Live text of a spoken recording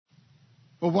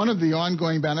Well, one of the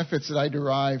ongoing benefits that I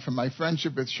derive from my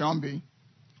friendship with Shambi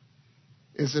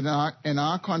is in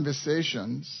our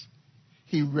conversations,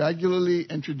 he regularly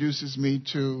introduces me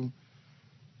to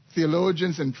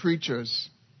theologians and preachers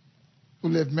who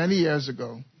lived many years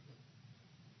ago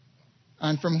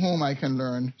and from whom I can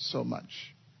learn so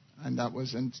much. And that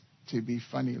wasn't to be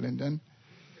funny, Lyndon.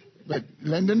 But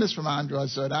Lyndon is from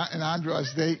Andros, so in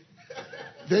Andros, they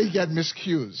get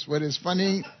miscues. What is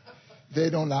funny, they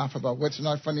don't laugh about. What's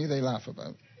not funny, they laugh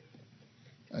about.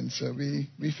 And so we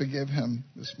forgive him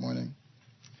this morning.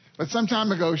 But some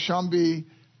time ago, Shambi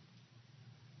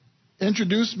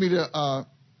introduced me to a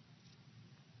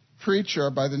preacher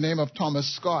by the name of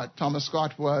Thomas Scott. Thomas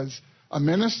Scott was a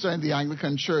minister in the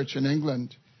Anglican Church in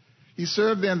England. He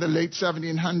served there in the late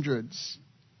 1700s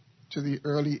to the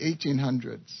early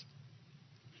 1800s.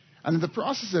 And in the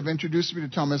process of introducing me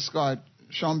to Thomas Scott,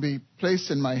 Shambi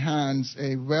placed in my hands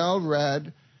a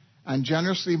well-read and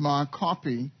generously marked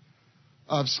copy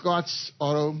of Scott's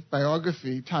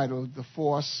autobiography titled The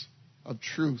Force of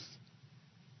Truth.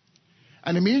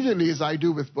 And immediately, as I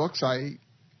do with books, I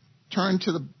turned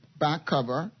to the back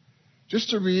cover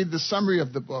just to read the summary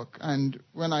of the book. And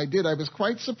when I did, I was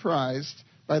quite surprised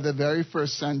by the very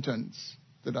first sentence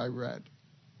that I read.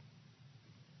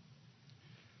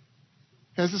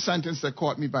 Here's a sentence that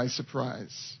caught me by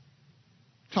surprise.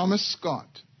 Thomas Scott,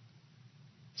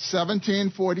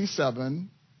 1747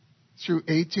 through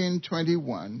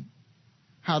 1821,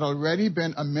 had already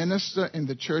been a minister in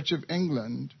the Church of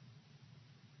England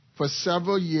for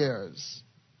several years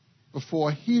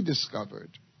before he discovered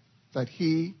that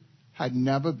he had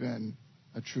never been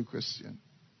a true Christian.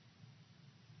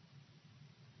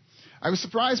 I was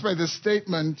surprised by this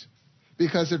statement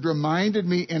because it reminded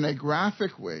me in a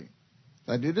graphic way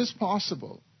that it is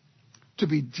possible to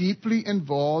be deeply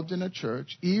involved in a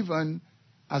church, even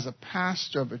as a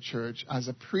pastor of a church, as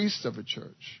a priest of a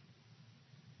church,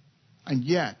 and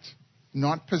yet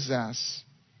not possess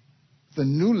the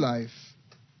new life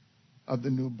of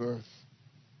the new birth.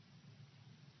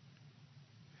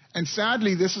 And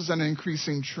sadly, this is an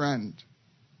increasing trend.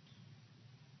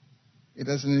 It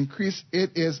is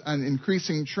an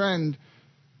increasing trend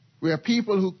where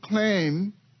people who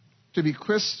claim to be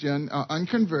Christian are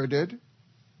unconverted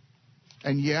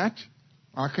and yet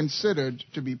are considered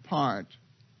to be part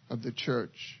of the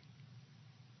church.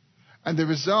 And the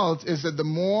result is that the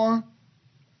more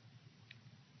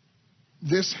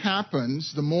this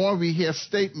happens, the more we hear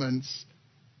statements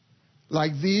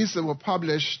like these that were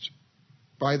published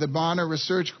by the Barna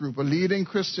Research Group, a leading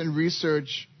Christian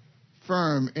research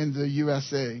firm in the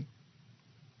USA,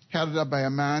 headed up by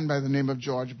a man by the name of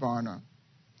George Barna.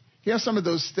 Here are some of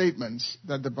those statements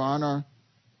that the Barna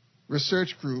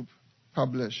Research Group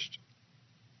published.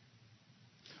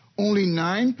 Only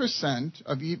 9%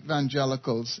 of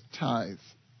evangelicals tithe.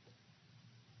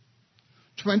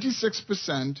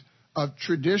 26% of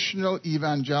traditional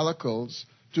evangelicals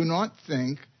do not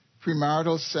think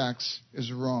premarital sex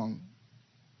is wrong.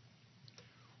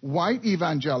 White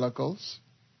evangelicals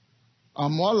are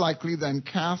more likely than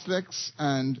Catholics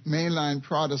and mainline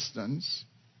Protestants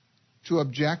to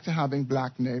object to having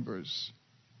black neighbors.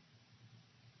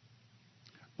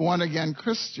 Born-again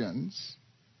Christians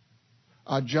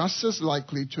are just as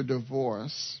likely to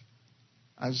divorce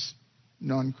as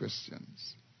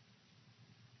non-Christians.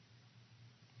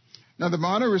 Now, the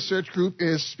Barna Research Group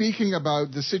is speaking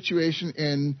about the situation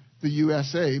in the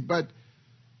USA, but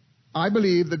I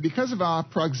believe that because of our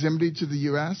proximity to the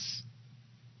U.S.,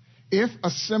 if a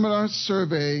similar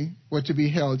survey were to be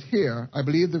held here, I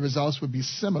believe the results would be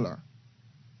similar.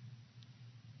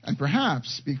 And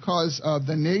perhaps because of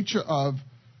the nature of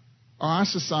our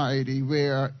society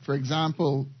where, for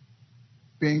example,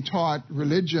 being taught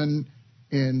religion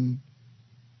in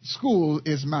school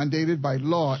is mandated by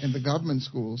law in the government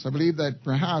schools, I believe that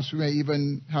perhaps we may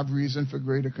even have reason for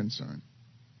greater concern.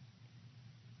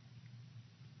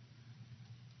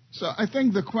 So I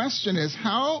think the question is,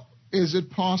 how is it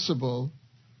possible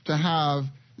to have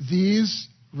these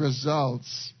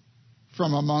results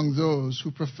from among those who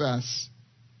profess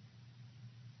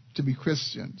to be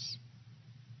Christians?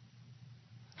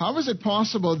 How is it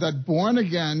possible that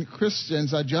born-again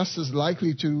Christians are just as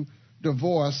likely to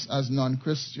divorce as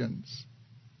non-Christians?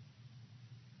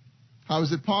 How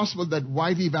is it possible that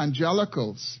white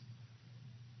evangelicals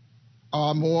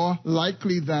are more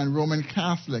likely than Roman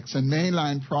Catholics and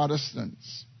mainline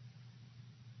Protestants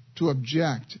to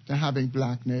object to having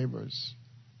black neighbors?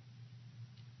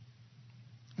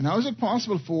 And how is it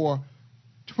possible for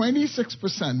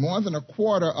 26%, more than a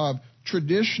quarter of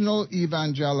traditional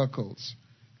evangelicals,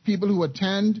 people who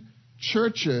attend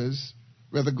churches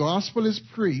where the gospel is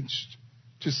preached,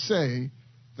 to say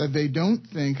that they don't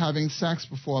think having sex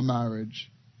before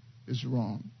marriage is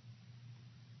wrong.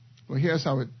 Well, here's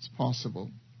how it's possible.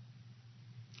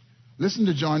 Listen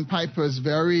to John Piper's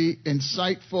very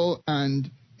insightful and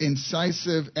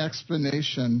incisive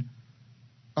explanation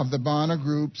of the Barna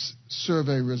Group's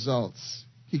survey results.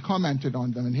 He commented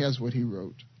on them, and here's what he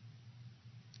wrote.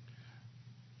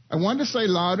 I want to say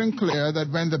loud and clear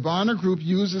that when the Barna Group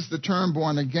uses the term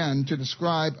born again to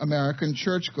describe American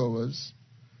churchgoers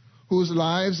whose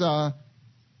lives are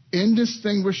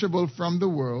indistinguishable from the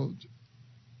world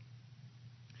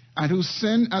and who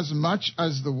sin as much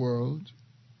as the world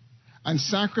and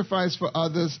sacrifice for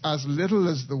others as little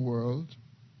as the world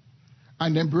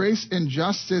and embrace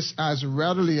injustice as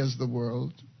readily as the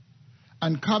world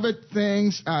and covet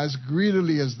things as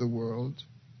greedily as the world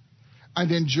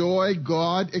and enjoy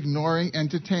God-ignoring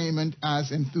entertainment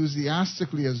as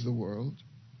enthusiastically as the world,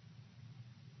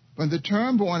 when the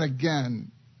term born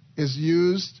again is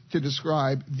used to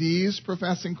describe these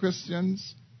professing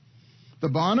Christians, the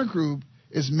Barna Group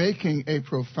is making a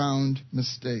profound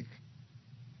mistake.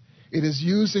 It is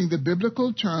using the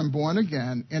biblical term born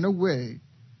again in a way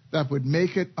that would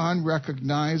make it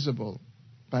unrecognizable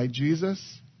by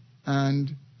Jesus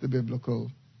and the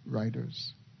biblical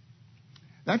writers.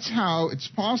 That's how it's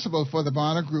possible for the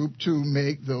Barna Group to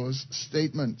make those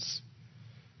statements.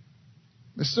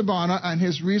 Mr. Barna and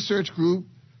his research group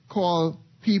call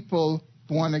people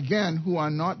born again who are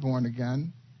not born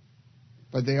again,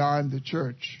 but they are in the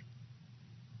church.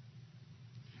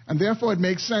 And therefore it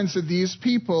makes sense that these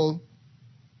people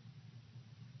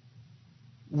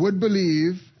would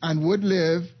believe and would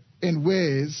live in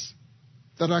ways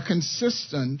that are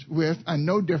consistent with and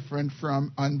no different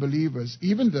from unbelievers,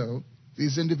 even though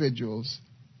these individuals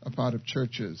are part of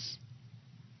churches.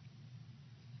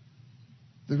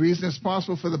 The reason it's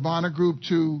possible for the Barna Group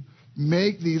to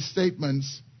make these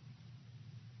statements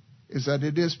is that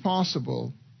it is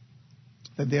possible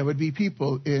that there would be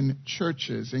people in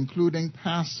churches, including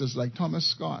pastors like Thomas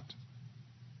Scott,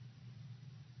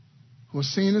 who are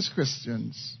seen as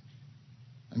Christians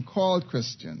and called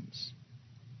Christians,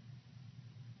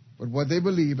 but what they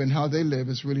believe and how they live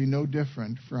is really no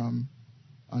different from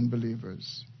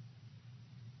unbelievers.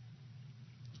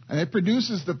 And it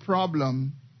produces the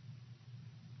problem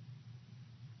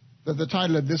that the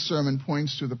title of this sermon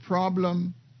points to, the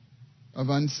problem of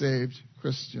unsaved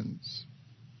Christians.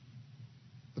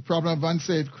 The problem of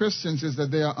unsaved Christians is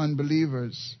that they are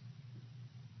unbelievers,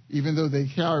 even though they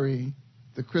carry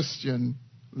the Christian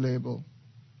label.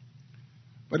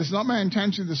 But it's not my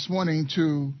intention this morning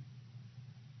to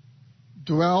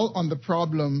dwell on the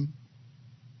problem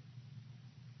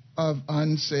of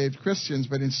unsaved Christians,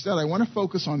 but instead I want to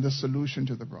focus on the solution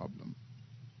to the problem,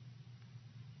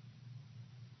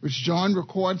 which John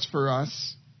records for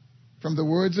us from the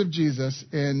words of Jesus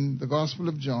in the Gospel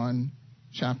of John,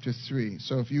 chapter 3.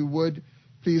 So if you would,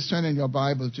 please turn in your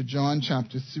Bible to John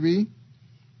chapter 3,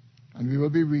 and we will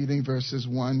be reading verses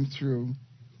 1 through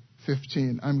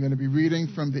 15. I'm going to be reading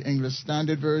from the English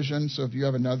Standard Version, so if you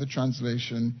have another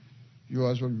translation,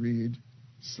 yours will read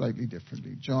slightly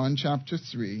differently. John chapter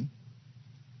 3,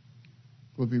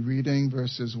 we'll be reading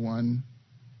verses 1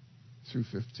 through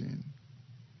 15.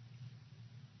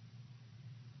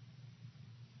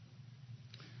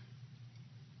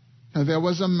 Now there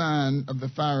was a man of the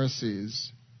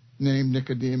Pharisees named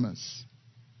Nicodemus,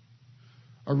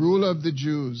 a ruler of the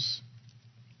Jews.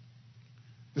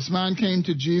 This man came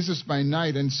to Jesus by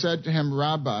night and said to him,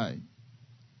 Rabbi,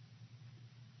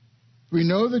 we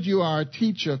know that you are a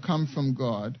teacher come from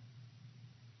God,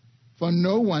 for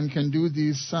no one can do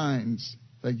these signs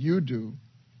that you do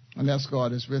unless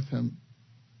God is with him.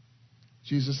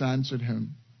 Jesus answered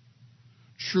him,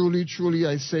 Truly, truly,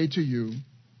 I say to you,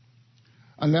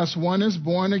 unless one is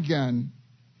born again,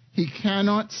 he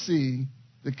cannot see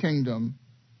the kingdom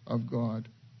of God.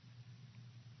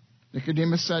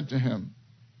 Nicodemus said to him,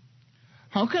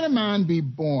 How can a man be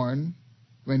born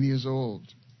when he is old?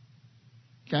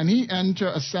 Can he enter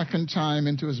a second time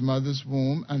into his mother's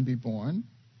womb and be born?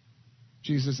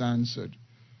 Jesus answered,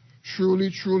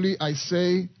 Truly, truly, I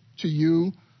say to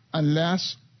you,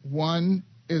 unless one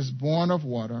is born of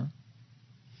water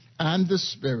and the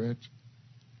Spirit,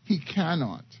 he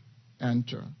cannot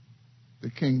enter the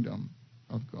kingdom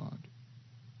of God.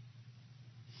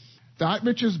 That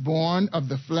which is born of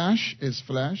the flesh is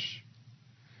flesh,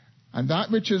 and that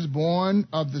which is born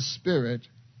of the Spirit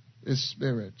is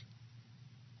spirit.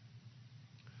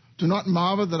 Do not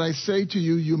marvel that I say to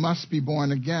you, you must be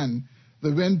born again.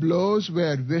 The wind blows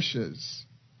where it wishes,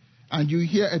 and you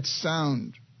hear its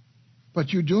sound,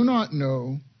 but you do not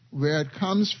know where it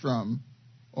comes from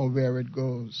or where it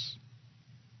goes.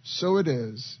 so it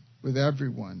is with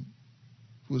everyone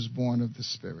who is born of the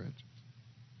Spirit.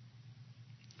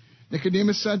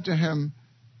 Nicodemus said to him,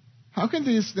 "How can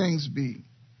these things be?"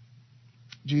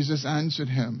 Jesus answered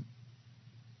him,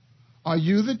 "Are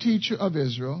you the teacher of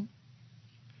Israel,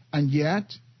 and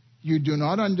yet you do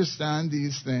not understand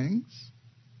these things?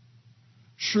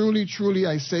 Truly, truly,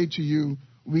 I say to you,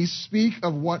 we speak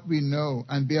of what we know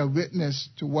and bear witness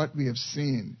to what we have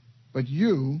seen, but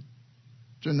you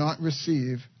do not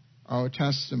receive our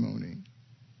testimony.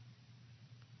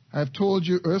 I have told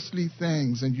you earthly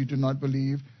things, and you do not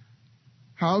believe.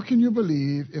 How can you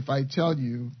believe if I tell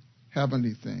you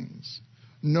heavenly things?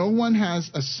 No one has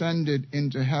ascended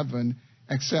into heaven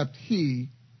except he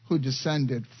who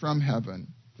descended from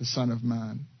heaven, the Son of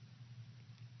Man.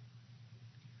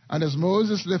 And as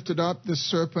Moses lifted up the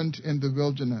serpent in the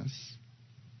wilderness,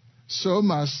 so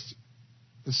must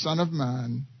the Son of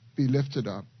Man be lifted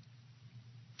up,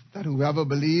 that whoever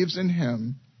believes in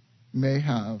him may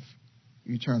have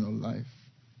eternal life."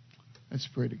 Let's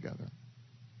pray together.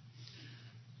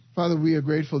 Father, we are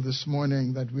grateful this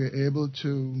morning that we are able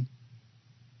to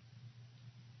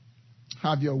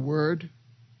have your word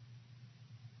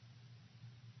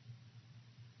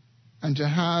and to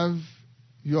have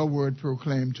your word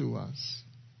proclaimed to us.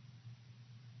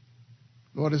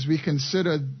 Lord, as we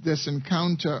consider this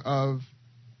encounter of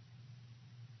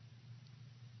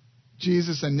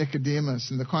Jesus and Nicodemus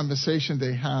and the conversation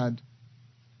they had,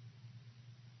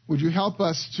 would you help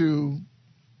us to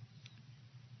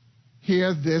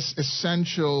hear this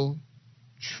essential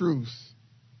truth?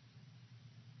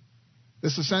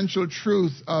 This essential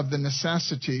truth of the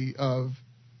necessity of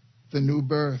the new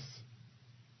birth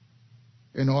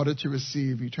in order to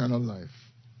receive eternal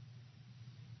life.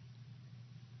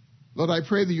 Lord, I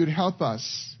pray that you'd help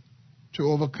us to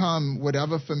overcome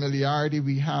whatever familiarity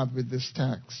we have with this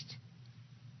text.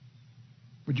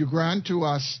 Would you grant to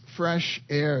us fresh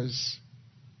ears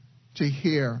to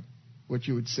hear what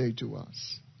you would say to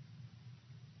us?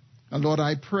 And Lord,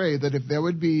 I pray that if there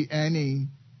would be any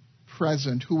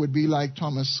present who would be like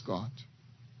Thomas Scott,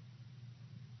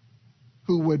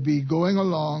 who would be going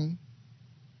along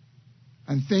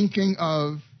and thinking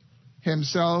of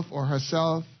himself or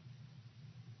herself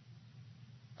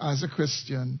as a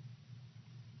Christian,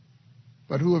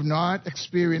 but who have not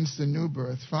experienced the new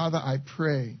birth, Father, I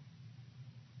pray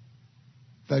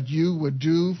that you would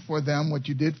do for them what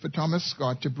you did for Thomas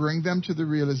Scott, to bring them to the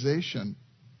realization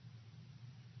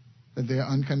that they are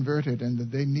unconverted and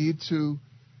that they need to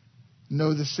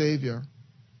know the Savior.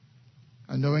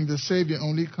 And knowing the Savior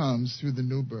only comes through the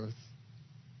new birth.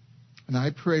 And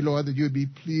I pray, Lord, that you would be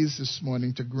pleased this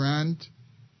morning to grant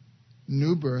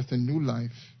new birth and new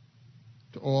life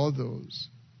to all those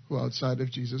who are outside of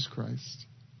Jesus Christ.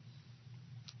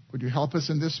 Would you help us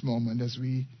in this moment as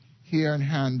we hear and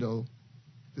handle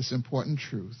this important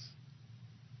truth?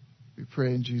 We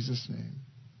pray in Jesus' name.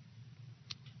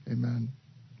 Amen.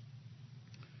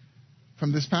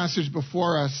 From this passage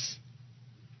before us,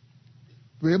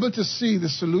 we're able to see the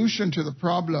solution to the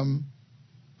problem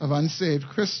of unsaved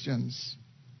Christians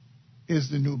is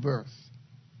the new birth.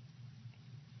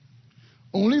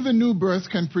 Only the new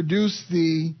birth can produce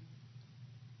the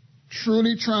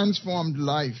truly transformed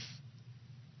life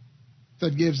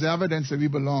that gives evidence that we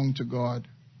belong to God.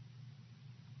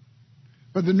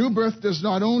 But the new birth does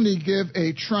not only give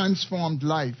a transformed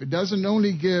life. It doesn't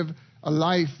only give a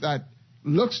life that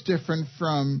looks different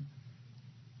from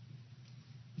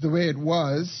the way it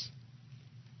was.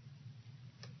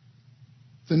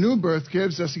 The new birth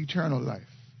gives us eternal life.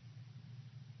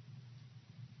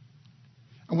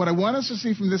 And what I want us to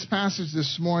see from this passage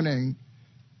this morning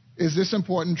is this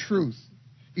important truth.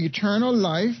 Eternal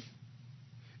life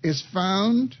is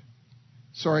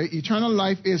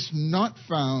not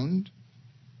found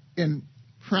in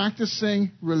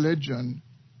practicing religion,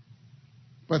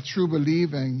 but through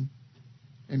believing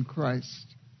in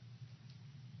Christ.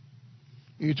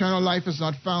 Eternal life is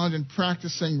not found in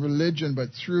practicing religion, but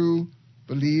through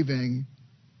believing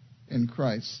in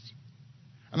Christ.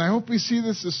 And I hope we see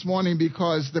this morning,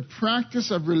 because the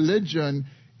practice of religion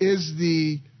is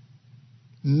the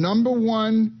number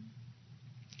one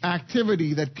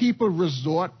activity that people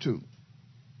resort to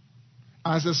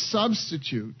as a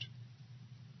substitute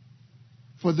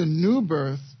for the new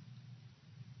birth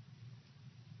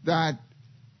that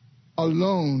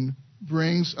alone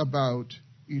brings about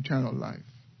eternal life.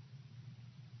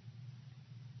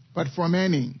 But for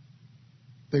many,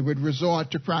 they would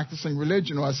resort to practicing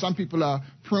religion, or as some people are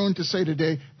prone to say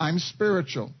today, I'm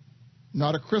spiritual.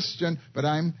 Not a Christian, but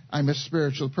I'm a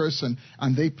spiritual person.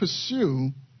 And they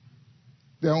pursue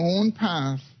their own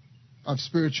path of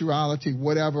spirituality,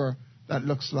 whatever that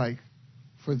looks like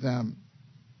for them.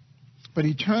 But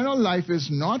eternal life is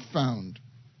not found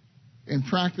in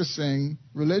practicing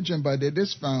religion, but it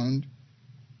is found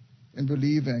in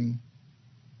believing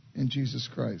in Jesus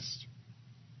Christ.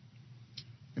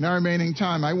 In our remaining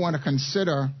time, I want to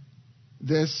consider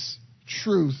this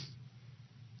truth,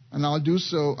 and I'll do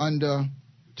so under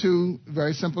two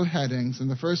very simple headings.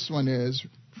 And the first one is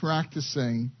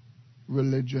practicing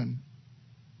religion.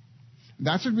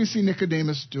 That's what we see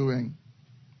Nicodemus doing.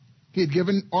 He had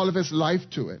given all of his life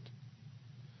to it.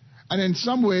 And in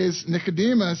some ways,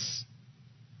 Nicodemus,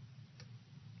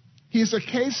 he's a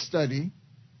case study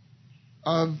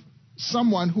of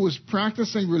someone who is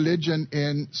practicing religion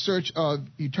in search of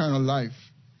eternal life.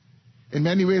 In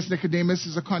many ways, Nicodemus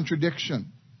is a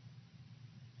contradiction.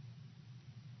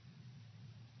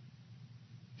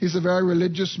 He's a very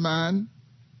religious man.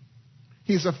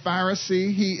 He's a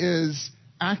Pharisee. He is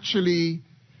actually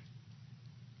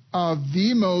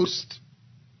the most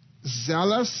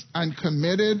zealous and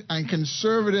committed and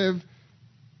conservative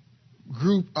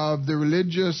group of the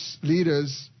religious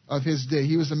leaders of his day.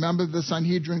 He was a member of the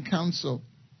Sanhedrin Council.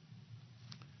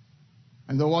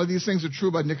 And though all these things are true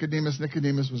about Nicodemus,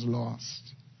 Nicodemus was lost.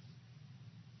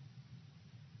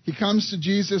 He comes to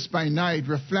Jesus by night,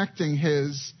 reflecting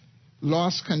his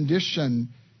lost condition,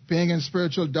 being in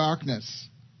spiritual darkness,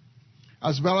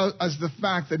 as well as the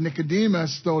fact that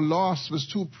Nicodemus, though lost, was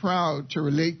too proud to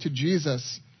relate to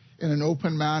Jesus in an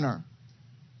open manner,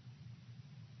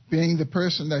 being the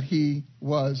person that he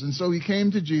was. And so he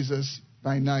came to Jesus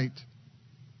by night.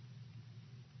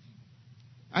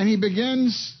 And he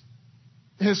begins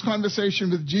his conversation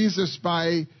with Jesus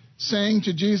by saying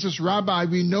to Jesus, "Rabbi,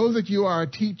 we know that you are a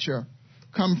teacher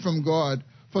come from God,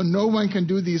 for no one can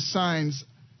do these signs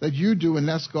that you do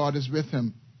unless God is with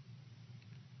him."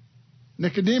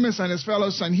 Nicodemus and his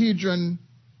fellow Sanhedrin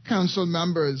council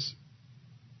members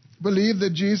believed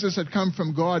that Jesus had come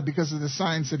from God because of the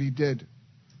signs that he did.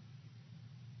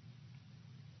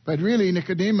 But really,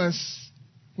 Nicodemus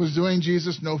was doing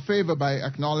Jesus no favor by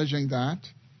acknowledging that,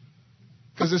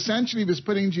 because essentially he was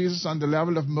putting Jesus on the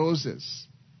level of Moses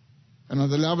and on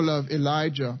the level of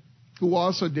Elijah, who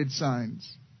also did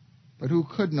signs, but who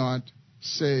could not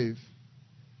save.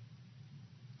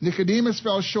 Nicodemus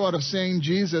fell short of seeing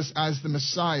Jesus as the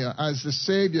Messiah, as the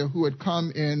Savior who had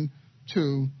come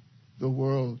into the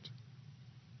world.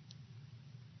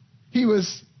 He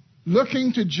was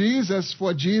looking to Jesus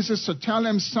for Jesus to tell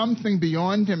him something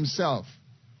beyond himself,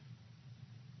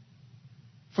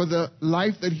 for the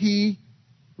life that he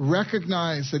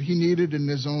recognized that he needed in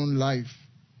his own life.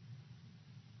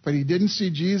 But he didn't see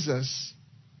Jesus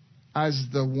as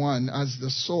the one, as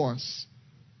the source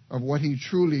of what he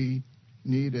truly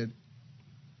needed.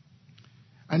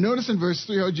 And notice in verse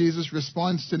 3 how Jesus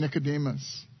responds to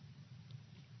Nicodemus.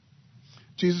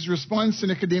 Jesus responds to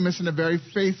Nicodemus in a very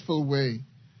faithful way.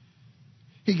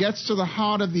 He gets to the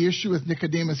heart of the issue with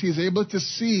Nicodemus. He's able to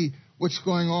see what's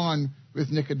going on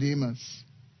with Nicodemus.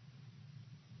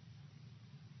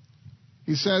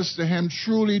 He says to him,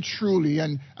 "Truly, truly,"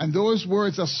 and those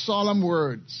words are solemn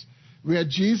words, where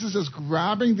Jesus is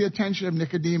grabbing the attention of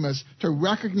Nicodemus to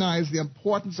recognize the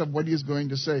importance of what he's going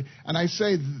to say. And I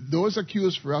say, those are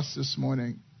cues for us this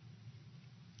morning.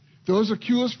 Those are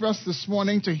cues for us this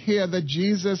morning to hear that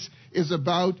Jesus is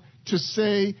about to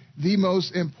say the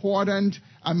most important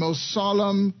and most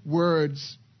solemn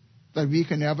words that we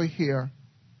can ever hear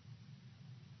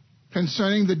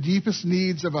concerning the deepest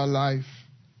needs of our life.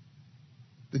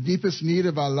 The deepest need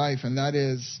of our life, and that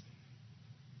is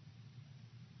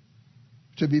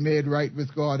to be made right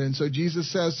with God. And so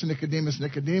Jesus says to Nicodemus,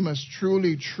 "Nicodemus,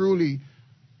 truly, truly,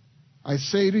 I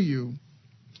say to you,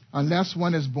 unless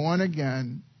one is born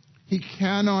again, he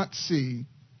cannot see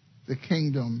the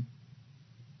kingdom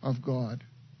of God."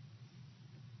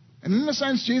 And in a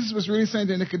sense, Jesus was really saying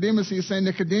to Nicodemus, he's saying,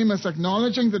 "Nicodemus,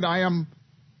 acknowledging that I am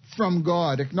from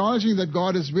God, acknowledging that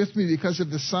God is with me because of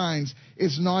the signs,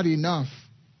 is not enough.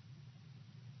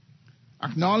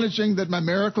 Acknowledging that my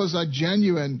miracles are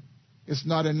genuine is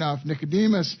not enough.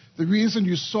 Nicodemus, the reason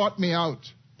you sought me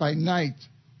out by night,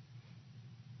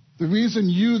 the reason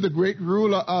you, the great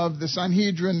ruler of the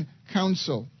Sanhedrin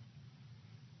Council,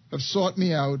 have sought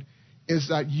me out, is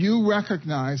that you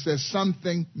recognize there's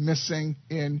something missing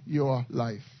in your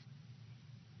life.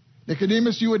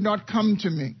 Nicodemus, you would not come to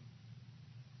me,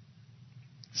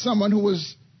 someone who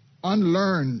was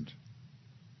unlearned,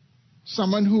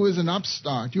 someone who is an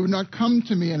upstart. You would not come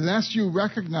to me unless you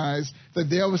recognize that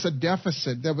there was a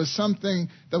deficit, there was something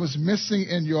that was missing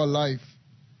in your life.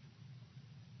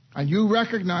 And you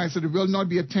recognize that it will not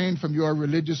be attained from your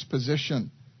religious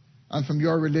position and from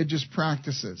your religious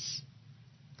practices.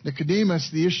 Nicodemus,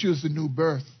 the issue is the new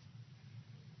birth,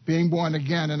 being born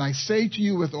again. And I say to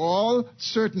you with all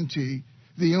certainty,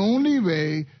 the only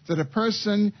way that a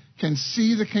person can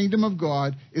see the kingdom of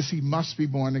God is he must be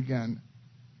born again.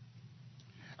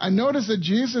 And notice that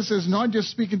Jesus is not just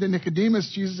speaking to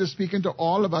Nicodemus, Jesus is speaking to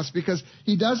all of us, because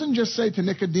he doesn't just say to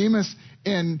Nicodemus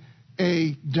in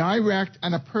a direct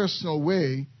and a personal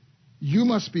way, you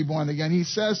must be born again. He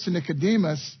says to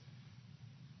Nicodemus,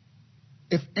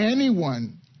 if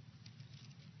anyone,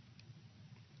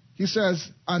 he says,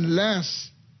 unless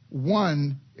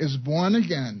one is born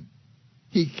again,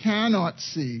 he cannot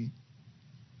see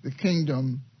the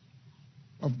kingdom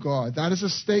of God. That is a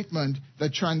statement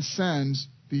that transcends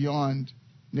beyond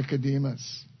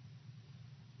Nicodemus.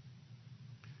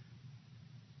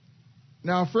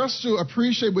 Now, for us to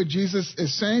appreciate what Jesus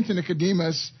is saying to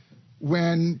Nicodemus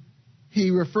when he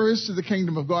refers to the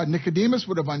kingdom of God, Nicodemus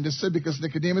would have understood, because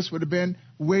Nicodemus would have been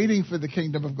waiting for the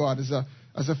kingdom of God as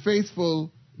a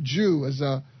faithful Jew, as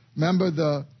a member of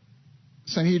the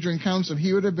Sanhedrin Council.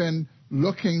 He would have been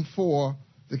looking for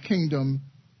the kingdom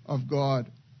of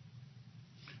God.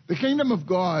 The kingdom of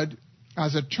God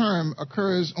as a term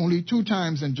occurs only 2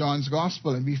 times in John's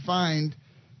gospel, and we find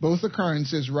both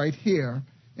occurrences right here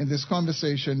in this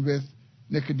conversation with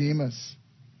Nicodemus.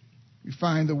 We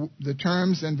find the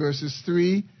terms in verses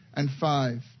 3 and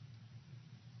 5.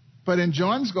 But in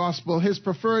John's gospel, his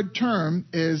preferred term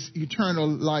is eternal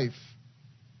life.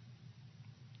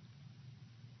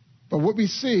 But what we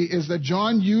see is that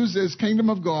John uses kingdom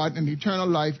of God and eternal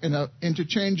life in an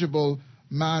interchangeable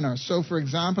manner. So, for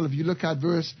example, if you look at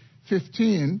verse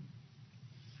 15,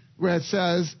 where it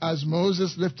says, as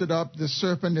Moses lifted up the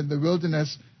serpent in the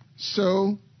wilderness,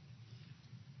 so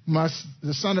must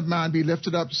the Son of Man be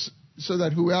lifted up, so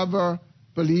that whoever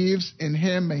believes in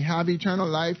him may have eternal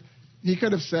life. He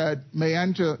could have said, may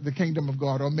enter the kingdom of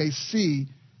God, or may see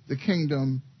the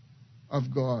kingdom of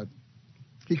God.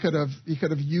 He could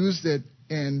have used it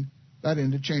in that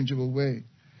interchangeable way.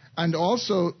 And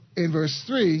also in verse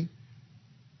 3,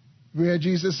 where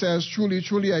Jesus says, truly,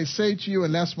 truly, I say to you,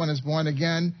 unless one is born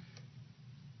again,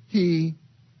 he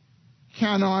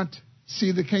cannot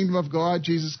see the kingdom of God.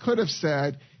 Jesus could have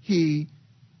said, he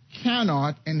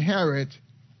cannot inherit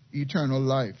eternal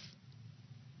life.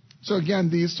 So again,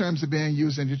 these terms are being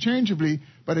used interchangeably,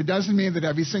 but it doesn't mean that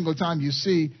every single time you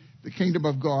see the kingdom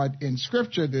of God in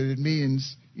Scripture that it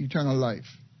means eternal life.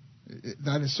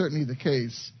 That is certainly the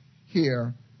case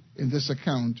here in this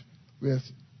account with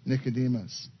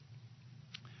Nicodemus.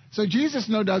 So Jesus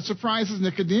no doubt surprises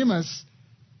Nicodemus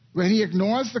when he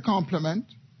ignores the compliment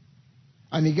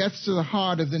and he gets to the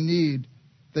heart of the need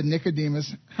that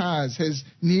Nicodemus has, his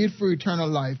need for eternal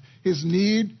life, his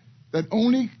need that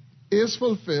only is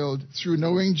fulfilled through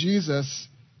knowing Jesus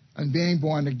and being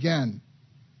born again,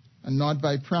 and not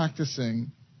by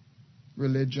practicing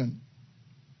religion.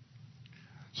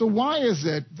 So why is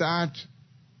it that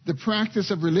the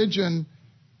practice of religion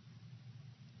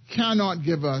cannot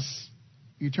give us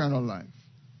eternal life?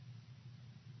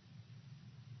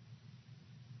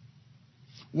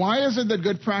 Why is it that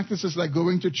good practices like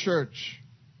going to church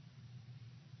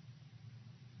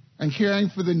and caring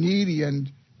for the needy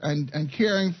and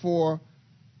caring for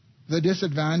the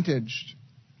disadvantaged,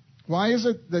 why is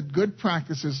it that good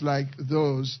practices like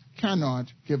those cannot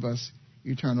give us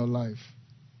eternal life?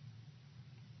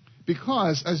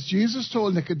 Because, as Jesus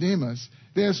told Nicodemus,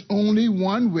 there's only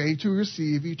one way to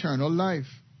receive eternal life.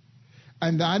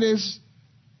 And that is,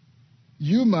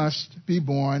 you must be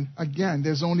born again.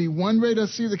 There's only one way to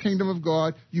see the kingdom of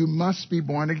God. You must be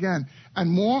born again. And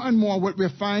more what we're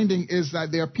finding is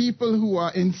that there are people who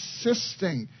are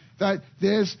insisting that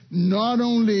there's not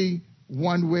only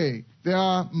one way. There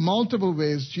are multiple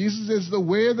ways. Jesus is the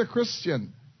way of the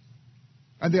Christian.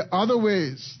 And there are other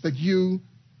ways that you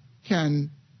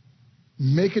can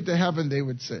make it to heaven, they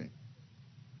would say.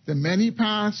 There are many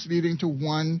paths leading to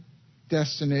one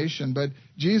destination, but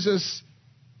Jesus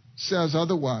says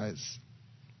otherwise.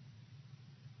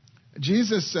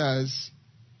 Jesus says,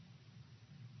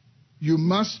 you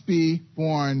must be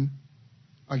born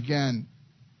again.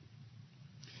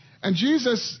 And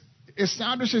Jesus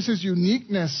establishes his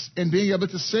uniqueness in being able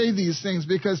to say these things,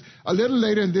 because a little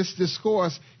later in this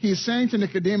discourse, he's saying to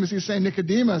Nicodemus,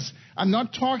 Nicodemus, I'm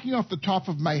not talking off the top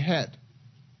of my head.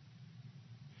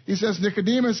 He says,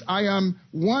 Nicodemus, I am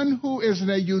one who is in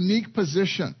a unique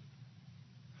position.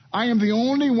 I am the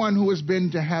only one who has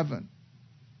been to heaven.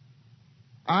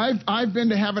 I've been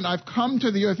to heaven. I've come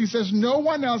to the earth. He says, no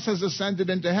one else has ascended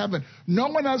into heaven. No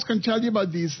one else can tell you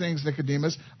about these things,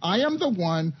 Nicodemus. I am the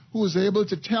one who is able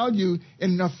to tell you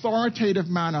in an authoritative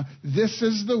manner, this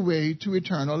is the way to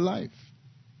eternal life.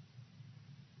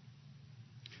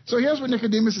 So here's what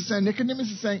Nicodemus is saying.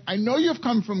 Nicodemus is saying, I know you've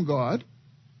come from God.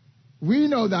 We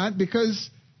know that because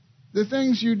the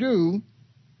things you do,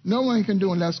 no one can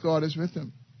do unless God is with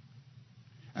him.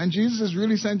 And Jesus is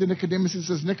really saying to Nicodemus, he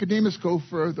says, Nicodemus, go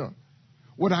further.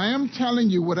 What I am telling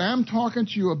you, what I am talking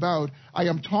to you about, I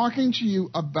am talking to you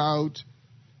about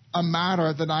a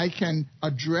matter that I can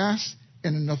address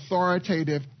in an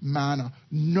authoritative manner.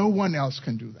 No one else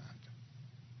can do that.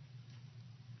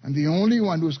 I'm the only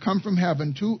one who has come from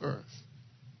heaven to earth.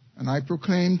 And I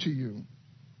proclaim to you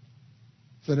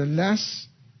that unless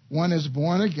one is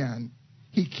born again,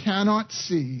 he cannot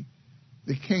see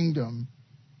the kingdom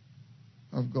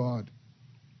of God.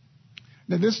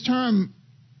 Now this term,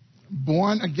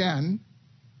 born again,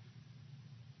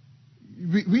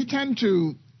 we tend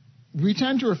to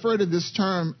refer to this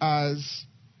term as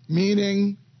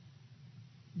meaning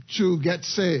to get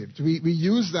saved. We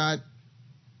use that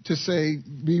to say,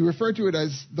 we refer to it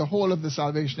as the whole of the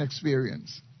salvation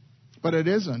experience. But it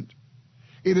isn't.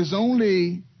 It is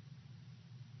only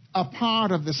a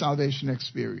part of the salvation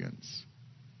experience.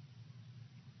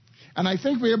 And I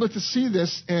think we're able to see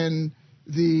this in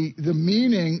the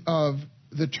meaning of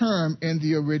the term in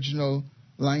the original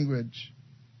language.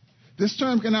 This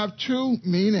term can have two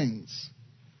meanings,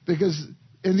 because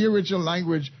in the original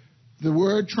language, the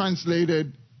word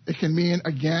translated, it can mean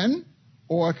again,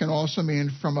 or it can also mean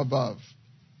from above.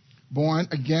 Born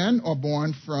again or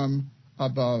born from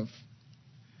above.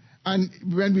 And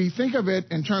when we think of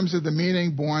it in terms of the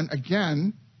meaning born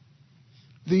again,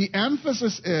 the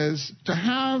emphasis is to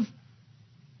have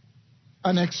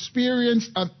an experience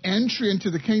of entry into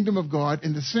the kingdom of God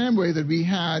in the same way that we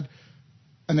had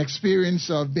an experience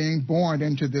of being born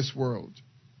into this world.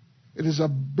 It is a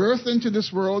birth into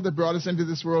this world that brought us into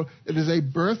this world. It is a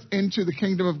birth into the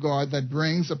kingdom of God that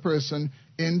brings a person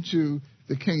into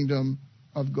the kingdom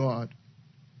of God.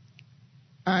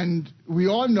 And we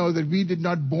all know that we did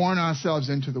not born ourselves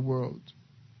into the world.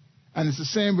 And it's the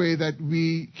same way that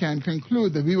we can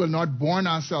conclude that we will not born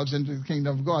ourselves into the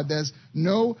kingdom of God. There's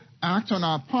no act on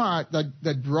our part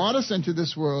that brought us into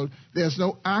this world. There's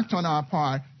no act on our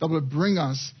part that will bring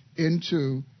us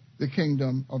into the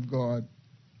kingdom of God.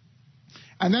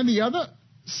 And then the other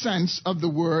sense of the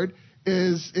word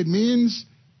is it means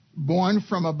born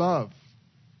from above.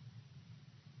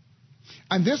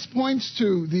 And this points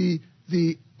to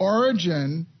the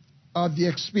origin of the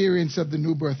experience of the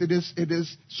new birth. It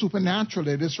is supernatural.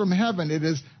 It is from heaven. It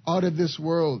is out of this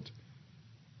world.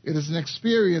 It is an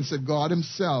experience that God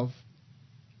himself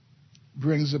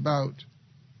brings about.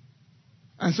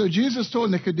 And so Jesus told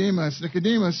Nicodemus,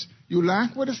 Nicodemus, you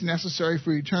lack what is necessary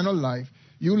for eternal life.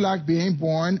 You lack being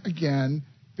born again,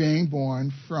 being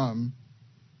born from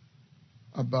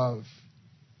above.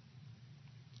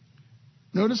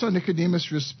 Notice how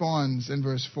Nicodemus responds in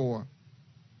verse 4.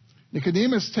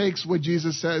 Nicodemus takes what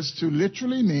Jesus says to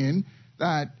literally mean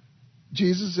that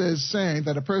Jesus is saying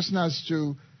that a person has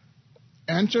to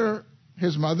enter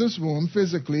his mother's womb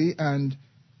physically and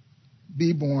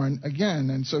be born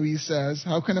again. And so he says,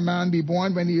 how can a man be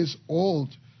born when he is old?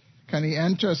 Can he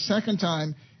enter a second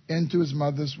time into his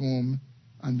mother's womb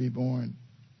and be born?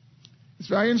 It's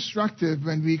very instructive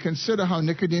when we consider how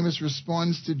Nicodemus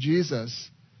responds to Jesus,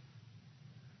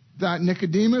 that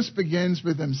Nicodemus begins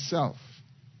with himself.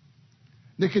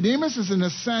 Nicodemus is, in a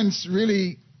sense,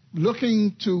 really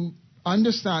looking to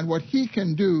understand what he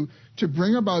can do to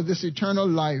bring about this eternal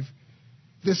life,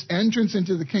 this entrance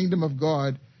into the kingdom of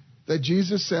God that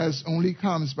Jesus says only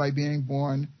comes by being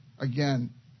born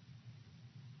again.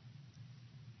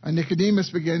 And Nicodemus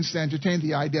begins to entertain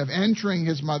the idea of entering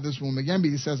his mother's womb again, but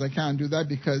he says, I can't do that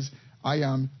because I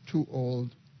am too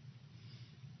old.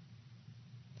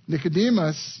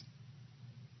 Nicodemus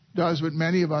does what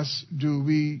many of us do.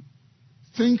 We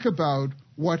think about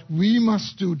what we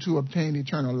must do to obtain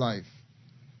eternal life,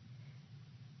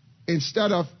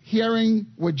 instead of hearing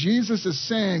what Jesus is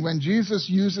saying when Jesus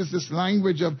uses this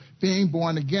language of being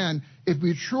born again. If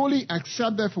we truly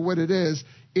accept that for what it is,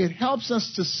 it helps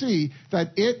us to see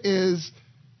that it is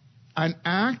an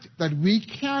act that we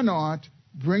cannot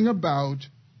bring about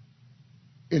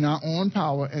in our own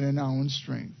power and in our own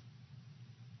strength.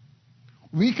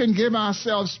 We can give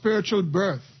ourselves spiritual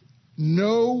birth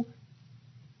no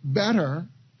better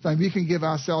than we can give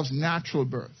ourselves natural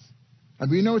birth. And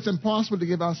we know it's impossible to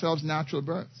give ourselves natural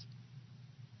birth.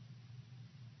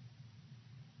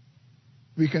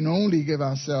 We can only give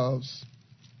ourselves,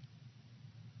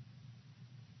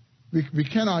 we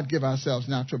cannot give ourselves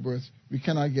natural birth. We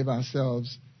cannot give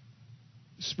ourselves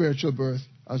spiritual birth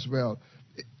as well.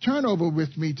 Turn over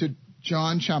with me to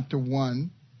John chapter 1.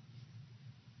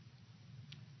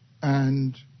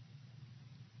 And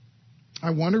I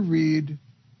want to read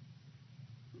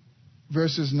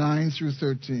verses 9 through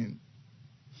 13.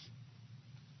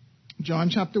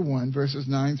 John chapter 1, verses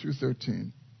 9 through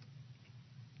 13.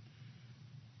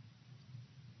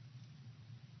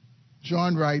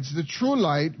 John writes, "The true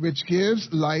light, which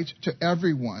gives light to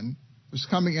everyone, was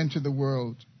coming into the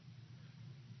world.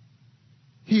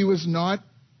 He was in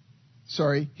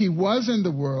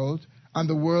the world, and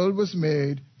the world was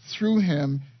made through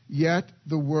him, yet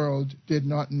the world did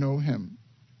not know him.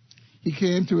 He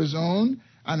came to his own,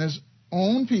 and his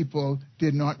own people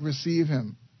did not receive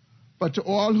him. But to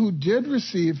all who did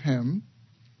receive him,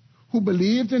 who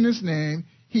believed in his name,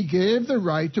 he gave the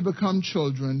right to become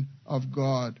children of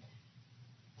God,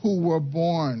 who were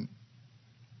born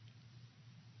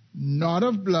not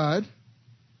of blood,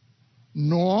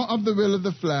 nor of the will of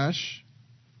the flesh,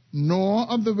 nor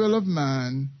of the will of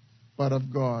man, but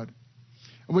of God."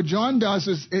 And what John does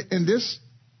is, in this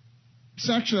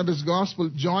section of his gospel,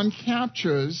 John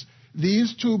captures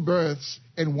these two births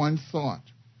in one thought.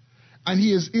 And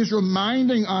he is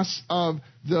reminding us of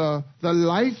the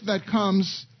life that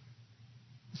comes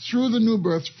through the new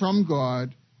birth from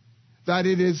God, that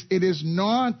it is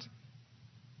not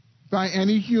by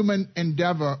any human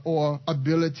endeavor or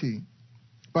ability,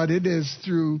 but it is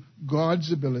through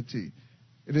God's ability.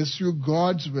 It is through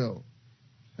God's will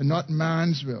and not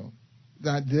man's will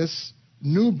that this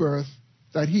new birth,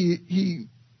 that he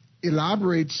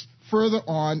elaborates further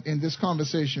on in this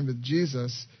conversation with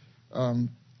Jesus,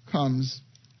 comes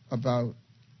about.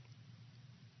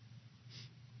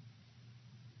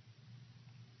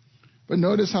 But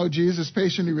notice how Jesus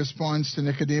patiently responds to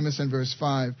Nicodemus in verse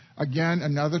 5. Again,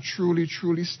 another truly,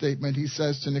 truly statement he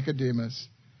says to Nicodemus.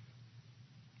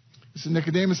 He said,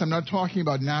 "Nicodemus, I'm not talking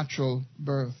about natural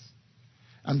birth.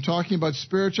 I'm talking about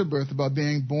spiritual birth, about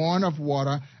being born of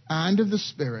water and of the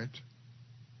Spirit.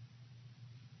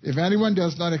 If anyone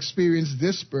does not experience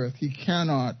this birth, he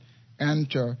cannot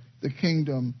enter the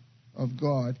kingdom of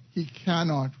God. He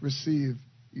cannot receive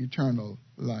eternal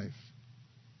life."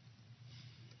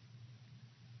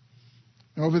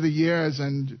 Over the years,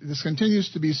 and this continues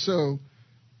to be so,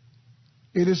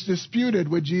 it is disputed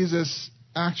what Jesus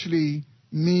actually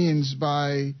means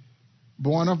by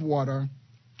born of water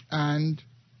and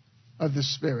of the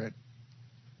Spirit.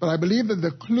 But I believe that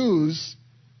the clues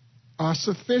are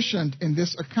sufficient in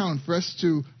this account for us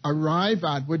to arrive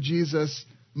at what Jesus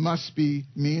must be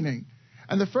meaning.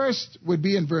 And the first would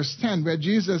be in verse 10, where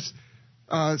Jesus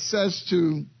says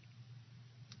to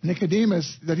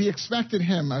Nicodemus that he expected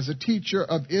him as a teacher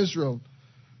of Israel.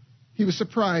 He was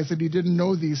surprised that he didn't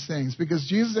know these things, because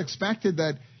Jesus expected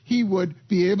that he would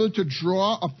be able to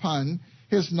draw upon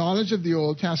his knowledge of the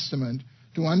Old Testament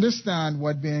to understand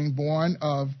what being born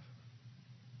of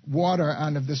water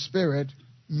and of the Spirit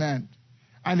meant.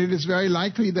 And it is very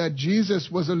likely that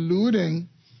Jesus was alluding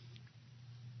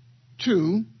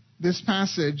to this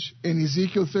passage in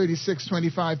Ezekiel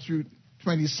 36:25 through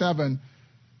 27,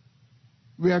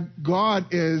 where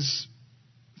God is,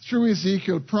 through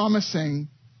Ezekiel, promising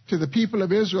to the people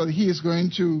of Israel he is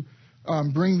going to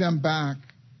bring them back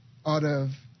out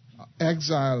of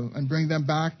exile and bring them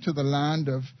back to the land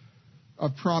of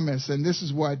promise. And this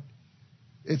is what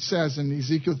it says in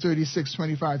Ezekiel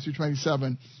 36:25 through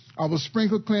 27. "I will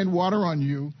sprinkle clean water on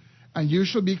you, and you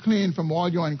shall be clean from all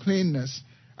your uncleanness,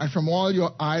 and from all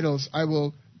your idols I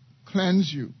will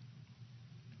cleanse you.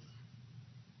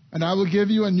 And I will give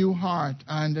you a new heart,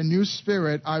 and a new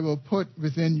spirit I will put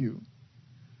within you.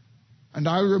 And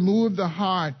I will remove the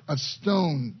heart of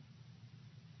stone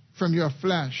from your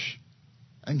flesh,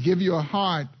 and give you a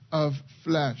heart of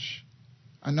flesh.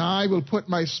 And I will put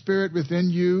my spirit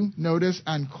within you," notice,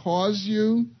 "and cause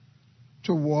you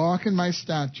to walk in my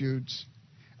statutes,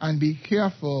 and be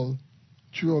careful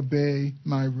to obey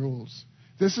my rules."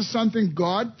 This is something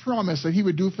God promised that he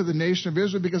would do for the nation of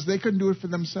Israel, because they couldn't do it for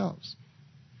themselves.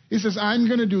 He says, "I'm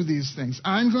going to do these things.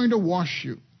 I'm going to wash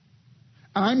you.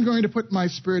 I'm going to put my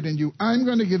spirit in you. I'm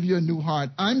going to give you a new heart.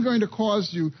 I'm going to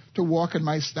cause you to walk in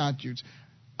my statutes.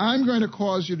 I'm going to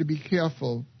cause you to be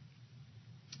careful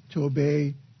to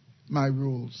obey my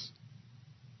rules."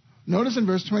 Notice in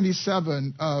verse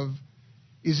 27 of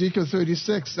Ezekiel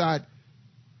 36 that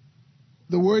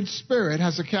the word Spirit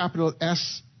has a capital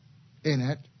S in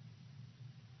it,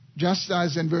 just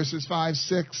as in verses 5,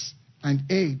 6, and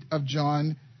 8 of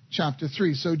John chapter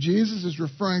 3. So Jesus is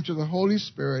referring to the Holy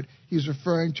Spirit. He's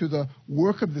referring to the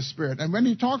work of the Spirit. And when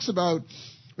he talks about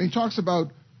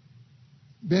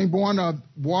being born of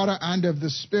water and of the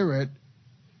Spirit,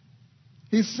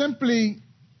 he's simply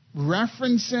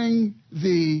referencing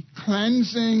the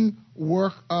cleansing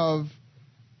work of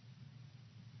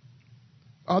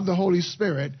the Holy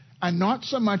Spirit and not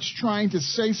so much trying to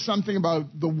say something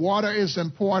about the water is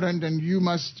important and you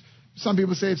must, some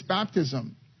people say it's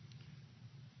baptism.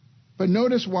 But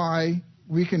notice why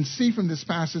we can see from this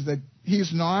passage that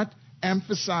he's not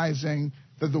emphasizing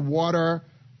that the water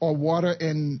or water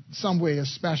in some way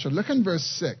is special. Look in verse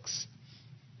 6.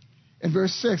 In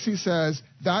verse 6 he says,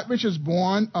 that which is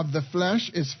born of the flesh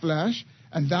is flesh,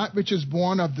 and that which is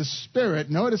born of the Spirit.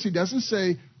 Notice he doesn't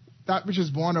say that which is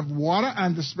born of water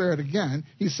and the Spirit again.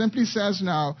 He simply says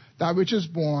now, that which is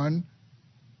born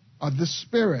of the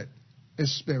Spirit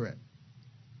is spirit.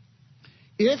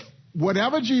 If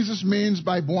whatever Jesus means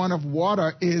by born of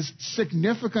water is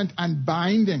significant and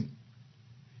binding,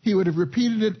 he would have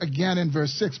repeated it again in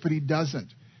verse 6, but he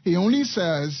doesn't. He only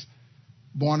says,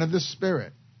 born of the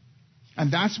Spirit.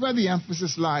 And that's where the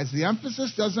emphasis lies. The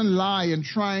emphasis doesn't lie in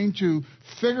trying to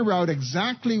figure out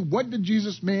exactly what did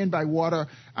Jesus mean by water,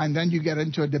 and then you get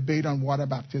into a debate on water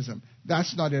baptism.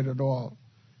 That's not it at all.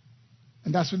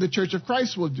 And that's what the Church of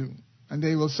Christ will do. And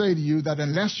they will say to you that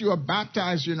unless you are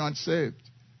baptized, you're not saved.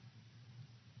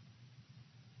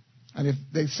 And if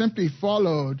they simply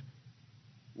followed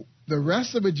the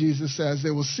rest of what Jesus says, they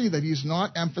will see that he's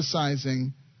not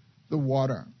emphasizing the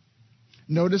water.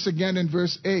 Notice again in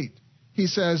verse 8, he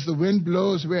says, the wind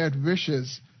blows where it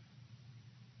wishes,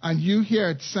 and you hear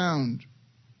its sound,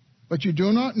 but you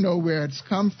do not know where it's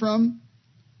come from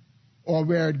or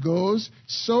where it goes.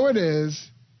 So it is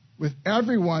with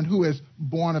everyone who is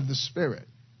born of the Spirit.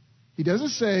 He doesn't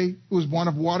say who is born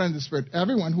of water and the Spirit.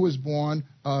 Everyone who is born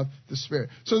of the Spirit.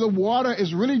 So the water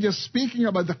is really just speaking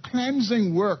about the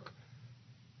cleansing work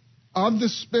of the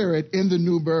Spirit in the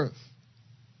new birth.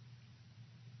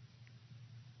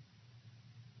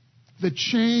 The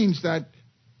change that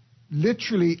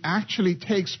literally actually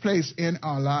takes place in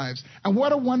our lives. And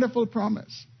what a wonderful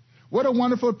promise. What a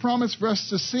wonderful promise for us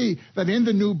to see that in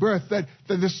the new birth, that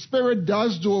the Spirit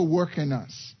does do a work in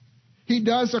us. He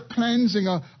does a cleansing,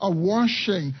 a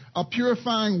washing, a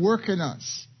purifying work in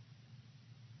us.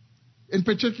 In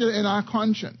particular in our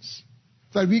conscience.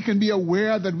 That we can be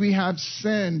aware that we have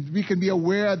sinned. We can be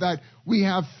aware that we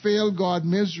have failed God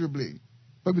miserably.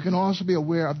 But we can also be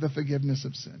aware of the forgiveness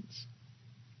of sins.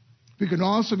 We can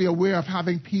also be aware of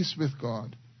having peace with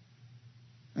God.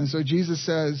 And so Jesus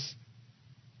says,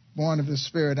 born of the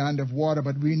Spirit and of water.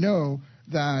 But we know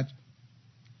that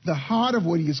the heart of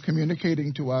what he is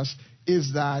communicating to us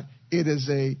is that it is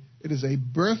a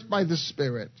birth by the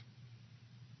Spirit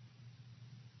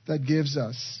that gives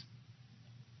us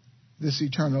this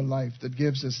eternal life, that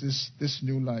gives us this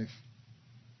new life.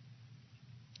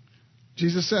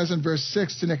 Jesus says in verse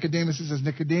 6 to Nicodemus, he says,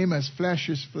 Nicodemus, flesh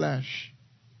is flesh.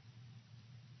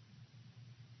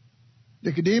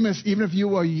 Nicodemus, even if you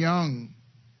were young,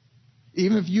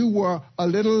 even if you were a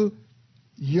little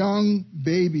young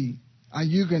baby, and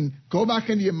you can go back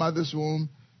into your mother's womb,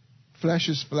 flesh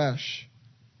is flesh.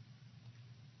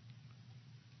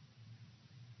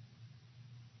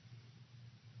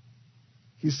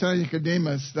 He's telling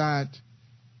Nicodemus that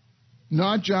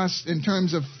not just in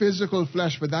terms of physical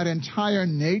flesh, but that entire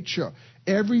nature,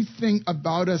 everything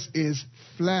about us is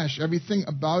flesh. Everything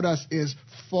about us is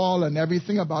fallen.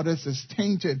 Everything about us is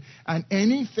tainted. And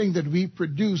anything that we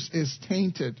produce is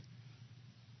tainted.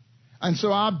 And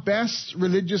so our best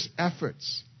religious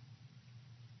efforts,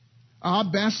 our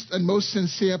best and most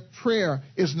sincere prayer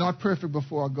is not perfect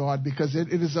before God because it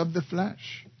is of the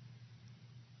flesh.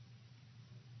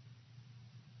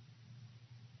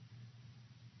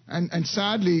 And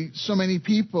sadly, so many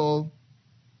people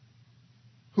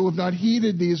who have not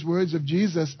heeded these words of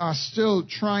Jesus are still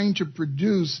trying to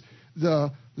produce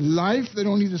the life that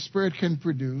only the Spirit can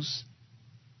produce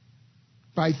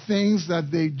by things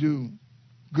that they do.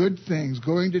 Good things,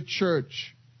 going to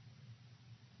church.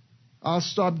 I'll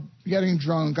stop getting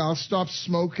drunk. I'll stop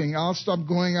smoking. I'll stop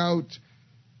going out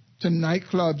to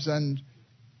nightclubs and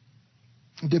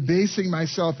debasing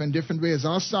myself in different ways.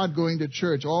 I'll start going to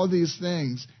church. All these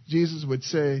things, Jesus would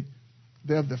say,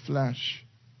 they're of the flesh.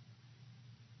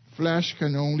 Flesh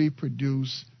can only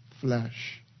produce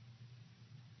flesh.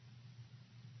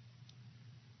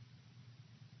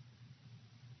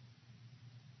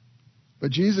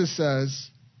 But Jesus says,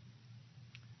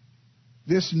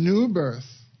 this new birth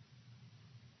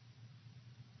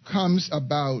comes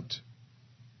about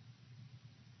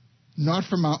not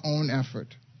from our own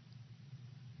effort.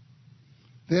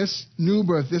 This new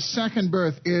birth, this second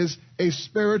birth, is a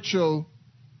spiritual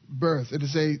birth. It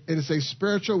is a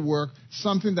spiritual work,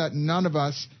 something that none of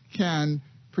us can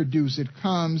produce. It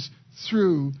comes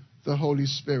through the Holy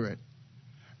Spirit.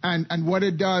 And what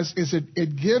it does is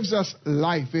it gives us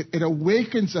life. It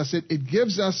awakens us. It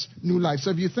gives us new life.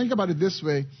 So if you think about it this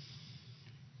way,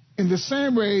 In the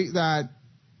same way that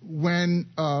when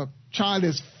a child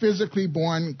is physically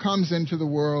born, comes into the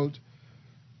world,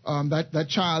 that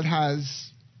child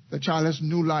has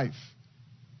new life.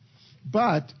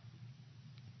 But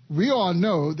we all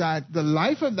know that the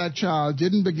life of that child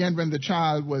didn't begin when the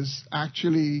child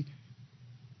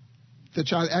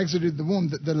exited the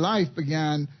womb. The life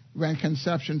began when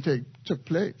conception took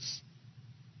place.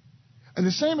 And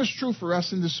the same is true for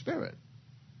us in the Spirit.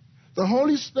 The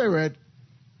Holy Spirit,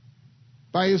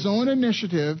 by His own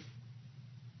initiative,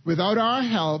 without our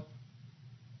help,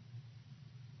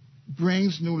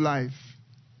 brings new life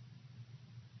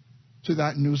to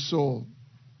that new soul,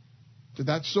 to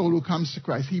that soul who comes to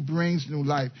Christ. He brings new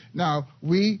life. Now,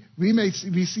 we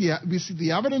see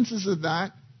the evidences of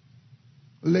that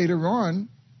later on.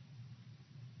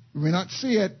 We may not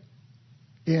see it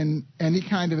in any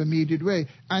kind of immediate way.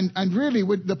 And really,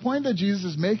 the point that Jesus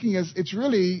is making is it's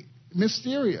really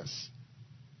mysterious.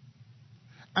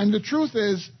 And the truth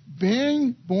is,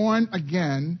 being born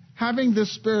again, having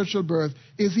this spiritual birth,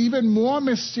 is even more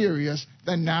mysterious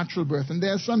than natural birth. And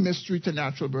there's some mystery to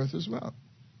natural birth as well.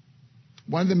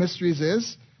 One of the mysteries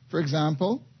is, for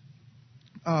example,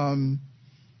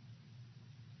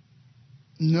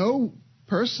 no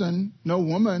person, no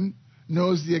woman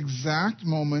knows the exact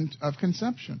moment of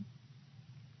conception.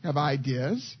 You have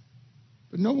ideas,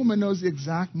 but no woman knows the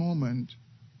exact moment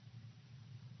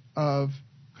of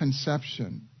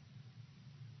conception.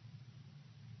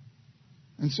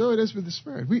 And so it is with the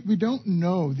Spirit. We don't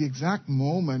know the exact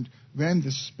moment when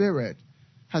the Spirit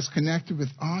has connected with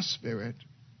our spirit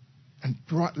and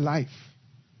brought life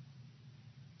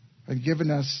and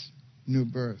given us new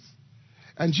birth.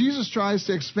 And Jesus tries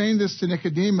to explain this to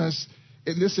Nicodemus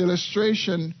in this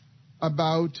illustration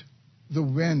about the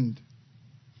wind.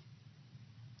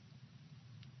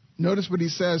 Notice what He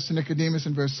says to Nicodemus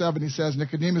in verse 7. He says,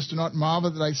 "Nicodemus, do not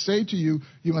marvel that I say to you,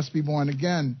 you must be born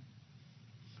again.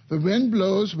 The wind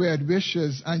blows where it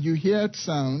wishes, and you hear its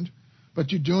sound,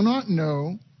 but you do not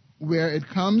know where it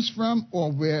comes from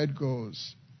or where it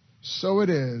goes. So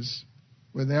it is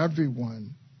with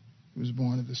everyone who is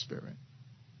born of the Spirit."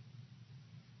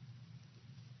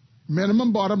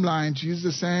 Minimum bottom line,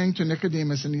 Jesus is saying to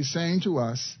Nicodemus, and He's saying to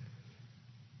us,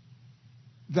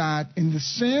 that in the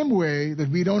same way that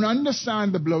we don't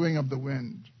understand the blowing of the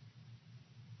wind,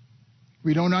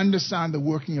 we don't understand the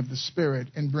working of the Spirit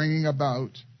in bringing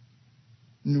about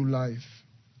new life.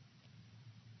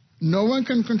 No one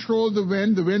can control the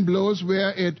wind. The wind blows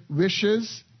where it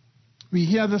wishes. We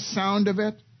hear the sound of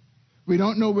it. We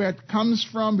don't know where it comes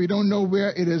from. We don't know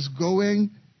where it is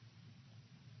going.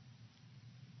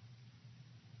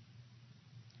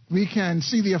 We can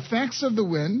see the effects of the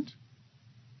wind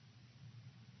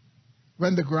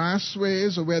when the grass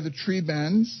sways or where the tree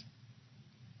bends,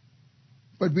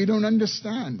 but we don't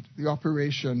understand the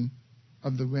operation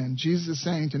of the wind. Jesus is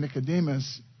saying to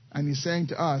Nicodemus, and He's saying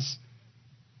to us,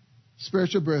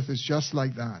 spiritual birth is just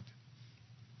like that.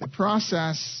 The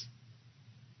process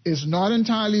is not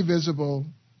entirely visible.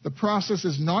 The process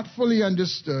is not fully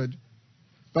understood,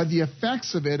 but the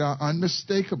effects of it are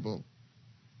unmistakable.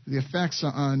 The effects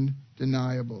are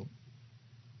undeniable.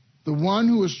 The one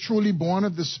who is truly born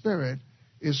of the Spirit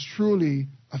is truly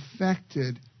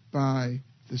affected by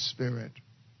the Spirit.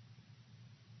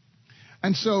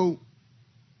 And so,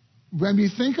 when we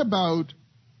think about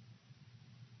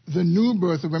the new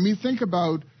birth, or when we think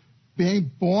about being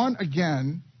born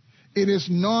again, it is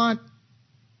not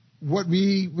what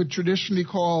we would traditionally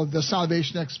call the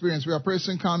salvation experience, where a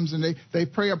person comes and they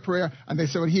pray a prayer and they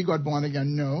say, well, he got born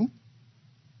again. No.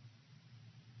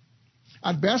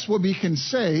 At best, what we can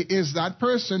say is that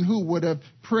person who would have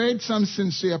prayed some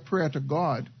sincere prayer to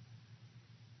God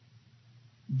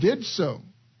did so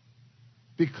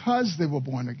because they were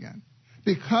born again.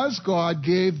 Because God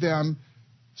gave them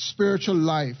spiritual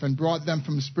life and brought them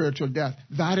from spiritual death.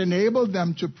 That enabled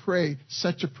them to pray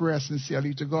such a prayer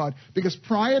sincerely to God. Because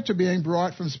prior to being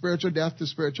brought from spiritual death to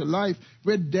spiritual life,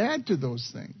 we're dead to those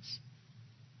things.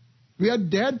 We are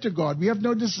dead to God. We have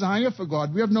no desire for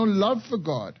God. We have no love for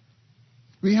God.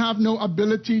 We have no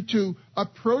ability to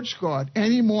approach God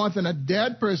any more than a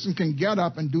dead person can get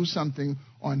up and do something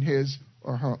on his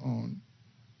or her own.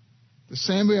 The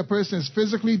same way a person is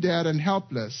physically dead and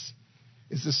helpless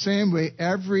is the same way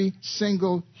every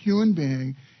single human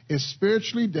being is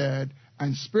spiritually dead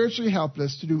and spiritually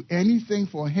helpless to do anything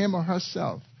for him or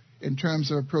herself in terms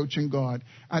of approaching God.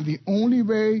 And the only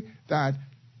way that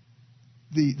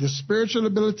the spiritual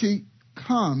ability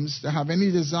comes to have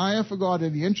any desire for God,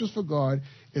 any interest for God,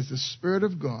 is the Spirit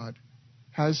of God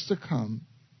has to come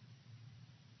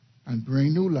and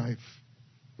bring new life,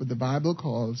 what the Bible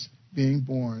calls being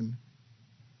born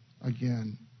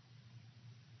again.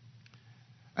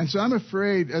 And so I'm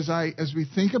afraid as we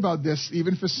think about this,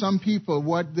 even for some people,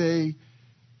 what they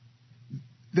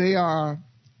are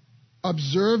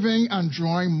observing and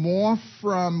drawing more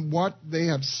from what they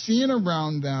have seen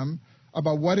around them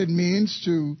about what it means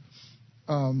to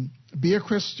be a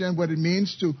Christian, what it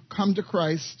means to come to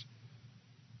Christ,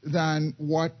 than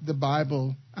what the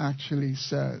Bible actually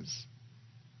says.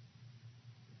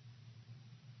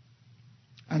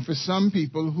 And for some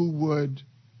people who would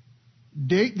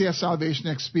date their salvation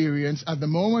experience at the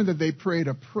moment that they prayed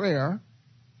a prayer,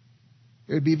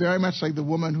 it would be very much like the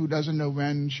woman who doesn't know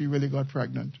when she really got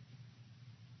pregnant.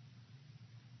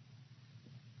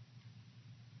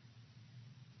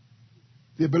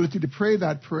 The ability to pray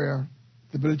that prayer,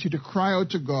 the ability to cry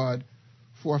out to God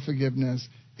for forgiveness,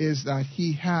 is that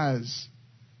He has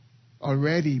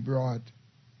already brought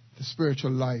the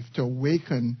spiritual life to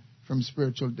awaken from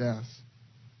spiritual death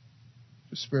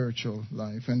to spiritual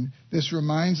life. And this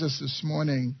reminds us this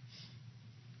morning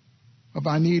of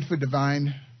our need for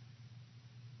divine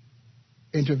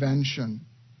intervention.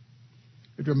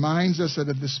 It reminds us that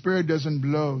if the Spirit doesn't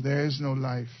blow, there is no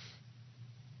life.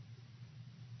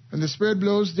 And the Spirit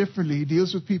blows differently. He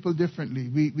deals with people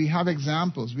differently. We have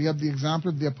examples. We have the example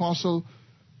of the Apostle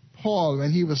Paul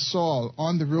when he was Saul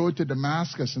on the road to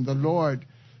Damascus. And the Lord,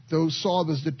 though Saul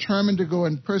was determined to go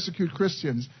and persecute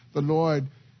Christians, the Lord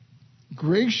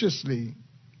graciously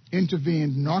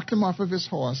intervened, knocked him off of his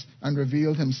horse, and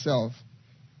revealed Himself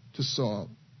to Saul.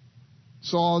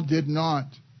 Saul did not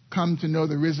come to know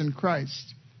the risen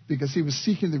Christ because he was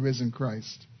seeking the risen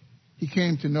Christ. He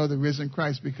came to know the risen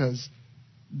Christ because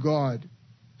God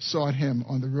sought him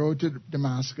on the road to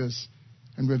Damascus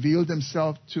and revealed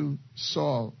Himself to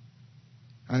Saul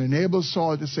and enabled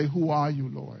Saul to say, "Who are you,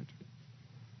 Lord?"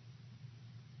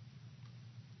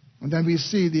 And then we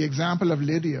see the example of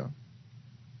Lydia,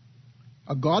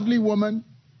 a godly woman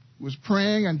who was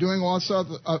praying and doing all sorts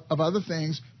of other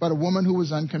things, but a woman who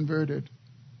was unconverted.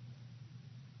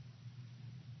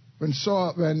 When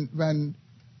Saul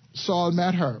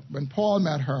met her, when Paul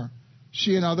met her,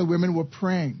 she and other women were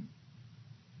praying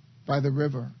by the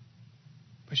river,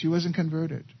 but she wasn't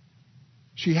converted.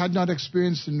 She had not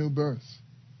experienced a new birth.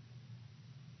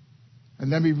 And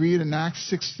then we read in Acts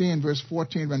 16, verse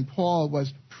 14, when Paul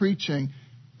was preaching,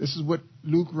 this is what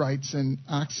Luke writes in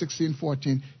Acts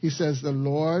 16:14. He says, "The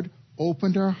Lord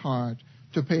opened her heart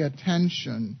to pay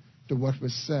attention to what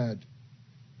was said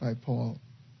by Paul."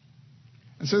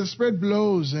 And so the Spirit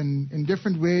blows in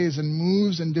different ways and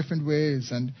moves in different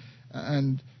ways. And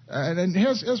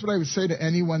here's what I would say to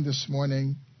anyone this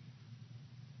morning,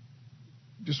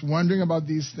 just wondering about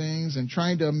these things and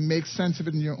trying to make sense of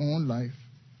it in your own life.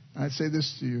 I'd say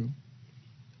this to you.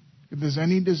 If there's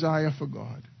any desire for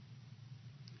God,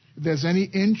 if there's any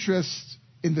interest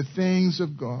in the things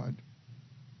of God,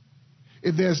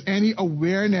 if there's any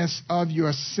awareness of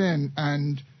your sin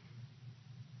and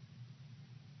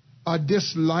a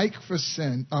dislike for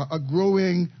sin, a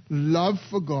growing love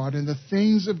for God and the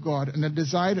things of God, and a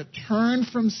desire to turn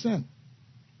from sin,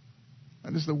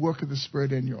 that is the work of the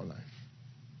Spirit in your life.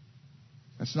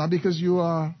 That's not because you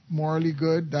are morally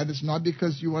good. That is not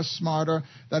because you are smarter.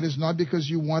 That is not because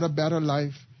you want a better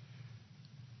life.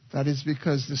 That is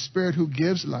because the Spirit who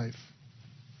gives life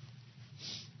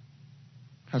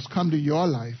has come to your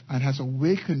life and has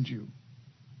awakened you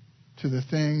to the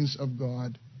things of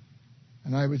God.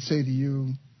 And I would say to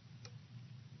you,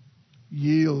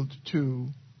 yield to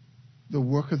the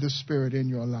work of the Spirit in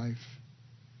your life.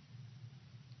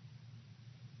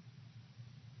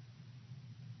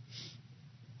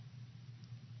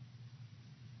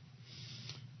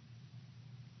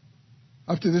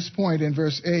 Up to this point in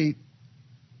verse 8,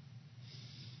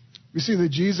 we see that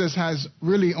Jesus has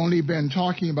really only been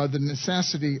talking about the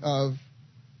necessity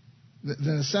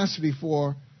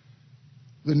for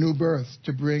the new birth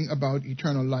to bring about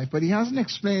eternal life. But He hasn't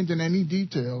explained in any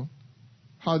detail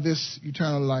how this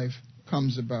eternal life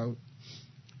comes about.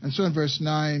 And so in verse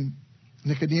 9,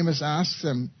 Nicodemus asks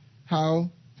Him, "How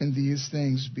can these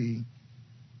things be?"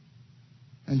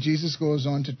 And Jesus goes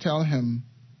on to tell him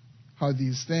how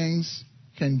these things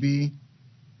can be,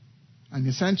 and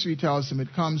essentially tells him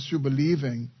it comes through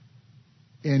believing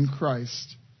in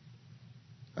Christ.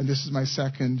 And this is my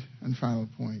second and final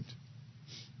point.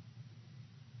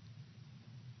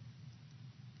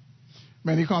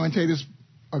 Many commentators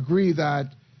agree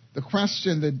that the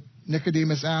question that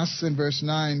Nicodemus asks in verse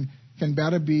 9 can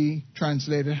better be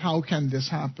translated, "How can this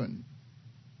happen?"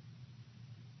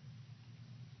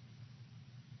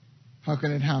 How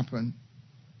can it happen?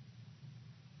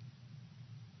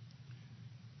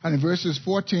 And in verses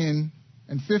 14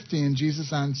 and 15,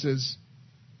 Jesus answers,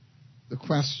 the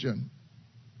question.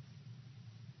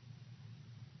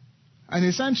 And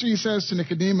essentially he says to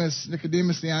Nicodemus,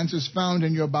 Nicodemus, the answer is found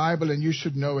in your Bible and you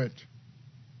should know it.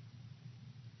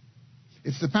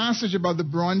 It's the passage about the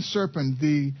bronze serpent,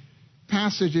 the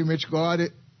passage in which God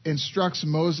instructs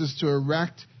Moses to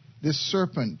erect this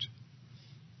serpent.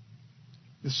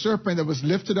 The serpent that was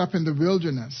lifted up in the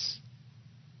wilderness.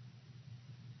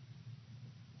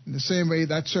 In the same way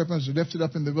that serpent was lifted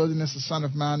up in the wilderness, the Son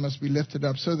of Man must be lifted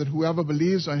up so that whoever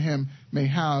believes on him may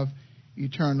have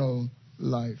eternal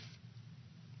life.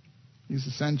 He's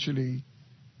essentially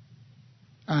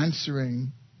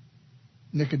answering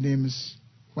Nicodemus'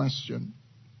 question.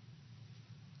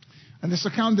 And this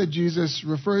account that Jesus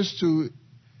refers to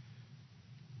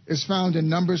is found in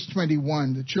Numbers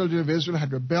 21. The children of Israel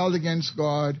had rebelled against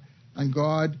God, and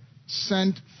God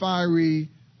sent fiery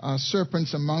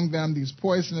serpents among them, these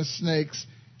poisonous snakes,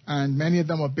 and many of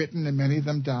them were bitten and many of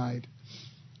them died.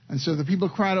 And so the people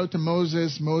cried out to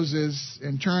Moses. Moses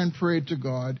in turn prayed to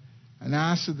God and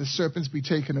asked that the serpents be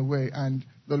taken away. And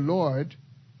the Lord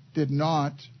did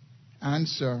not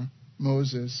answer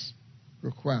Moses'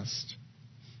 request.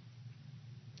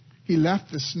 He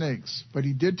left the snakes, but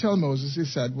he did tell Moses, he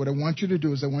said, what I want you to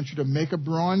do is I want you to make a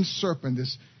bronze serpent,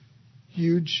 this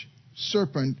huge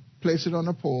serpent, place it on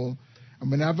a pole, and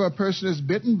whenever a person is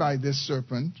bitten by this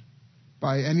serpent,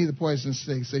 by any of the poisonous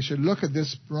snakes, they should look at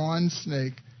this bronze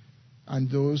snake,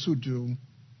 and those who do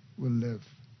will live.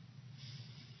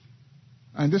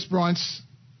 And this bronze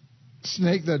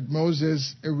snake that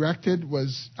Moses erected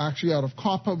was actually out of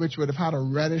copper, which would have had a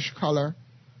reddish color,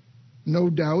 no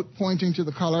doubt pointing to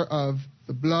the color of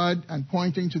the blood and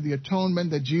pointing to the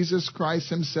atonement that Jesus Christ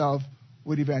himself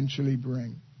would eventually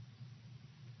bring.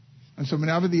 And so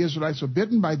whenever the Israelites were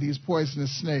bitten by these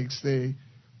poisonous snakes, they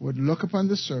would look upon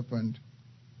the serpent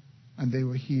and they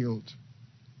were healed.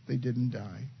 They didn't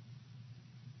die.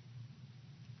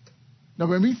 Now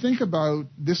when we think about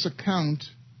this account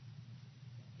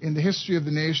in the history of the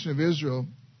nation of Israel,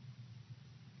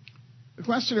 the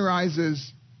question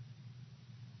arises,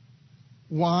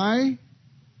 why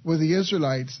were the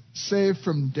Israelites saved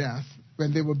from death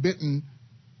when they were bitten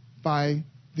by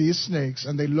these snakes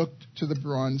and they looked to the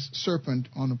bronze serpent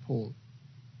on a pole?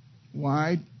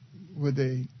 Why were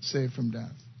they saved from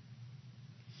death?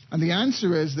 And the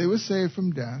answer is they were saved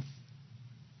from death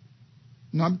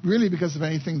not really because of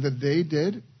anything that they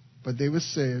did, but they were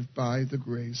saved by the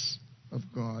grace of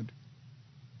God.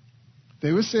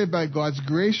 They were saved by God's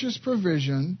gracious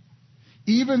provision,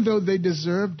 even though they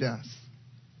deserved death.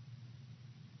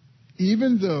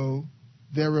 Even though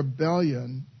their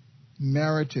rebellion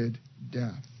merited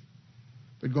death.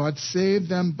 But God saved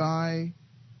them by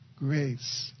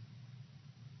grace.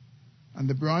 And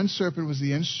the bronze serpent was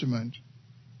the instrument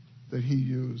that he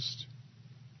used.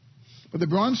 But the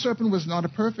bronze serpent was not a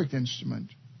perfect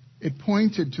instrument. It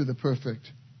pointed to the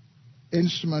perfect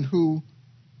instrument who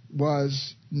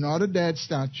was not a dead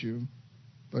statue,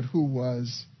 but who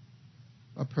was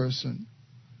a person.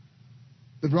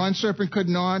 The bronze serpent could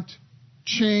not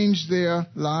change their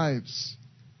lives.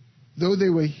 Though they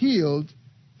were healed,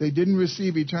 they didn't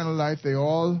receive eternal life. They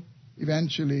all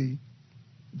eventually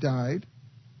died.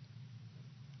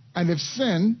 And if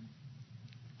sin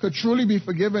could truly be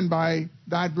forgiven by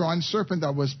that bronze serpent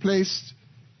that was placed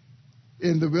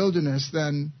in the wilderness,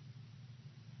 then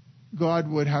God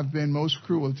would have been most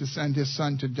cruel to send his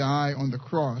son to die on the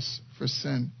cross for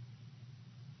sin.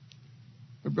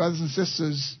 But brothers and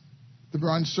sisters, the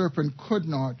bronze serpent could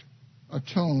not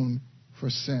atone for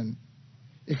sin.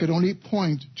 It could only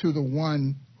point to the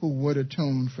one who would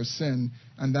atone for sin,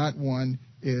 and that one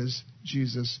is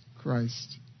Jesus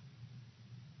Christ.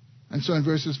 And so in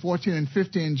verses 14 and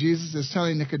 15, Jesus is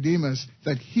telling Nicodemus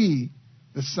that he,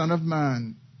 the Son of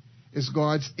Man, is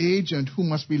God's agent who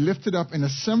must be lifted up in a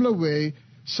similar way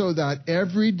so that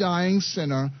every dying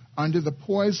sinner under the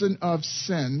poison of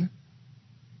sin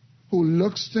who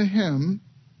looks to him,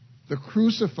 the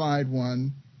crucified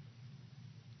one,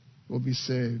 will be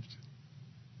saved.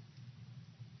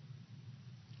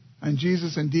 And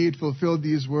Jesus indeed fulfilled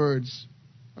these words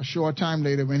a short time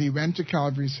later when he went to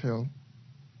Calvary's Hill,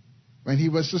 when he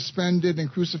was suspended and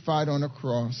crucified on a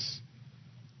cross.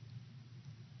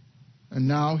 And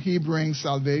now he brings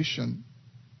salvation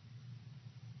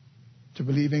to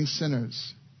believing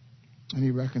sinners, and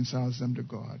he reconciles them to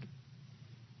God.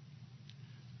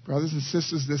 Brothers and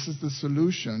sisters, this is the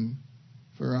solution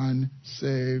for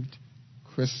unsaved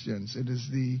Christians. It is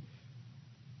the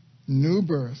new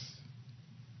birth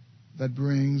that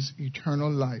brings eternal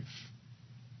life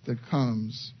that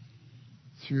comes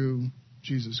through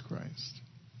Jesus Christ.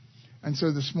 And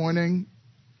so this morning,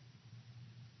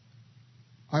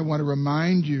 I want to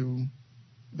remind you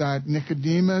that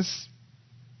Nicodemus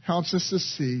helps us to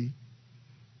see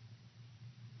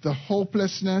the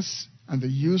hopelessness and the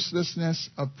uselessness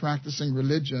of practicing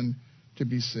religion to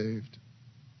be saved.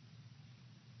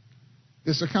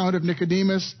 This account of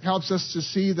Nicodemus helps us to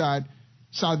see that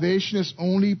salvation is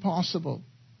only possible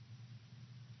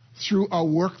through a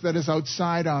work that is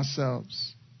outside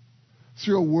ourselves,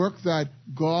 through a work that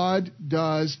God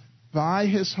does by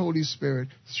His Holy Spirit,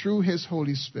 through His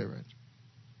Holy Spirit,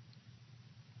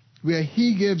 where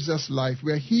He gives us life,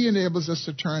 where He enables us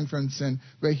to turn from sin,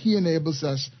 where He enables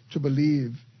us to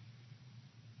believe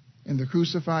in the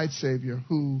crucified Savior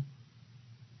who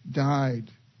died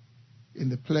in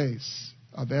the place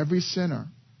of every sinner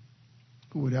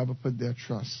who would ever put their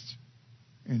trust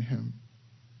in Him.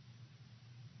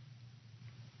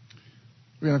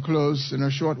 We're going to close in a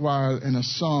short while in a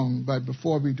song, but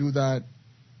before we do that,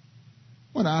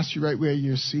 I want to ask you right where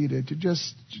you're seated to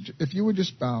just, if you would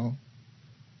just bow,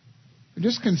 and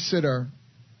just consider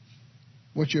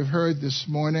what you've heard this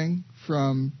morning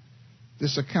from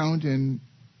this account in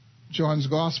John's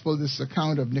Gospel, this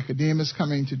account of Nicodemus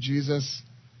coming to Jesus.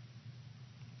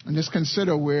 And just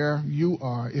consider where you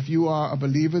are. If you are a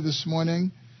believer this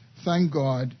morning, thank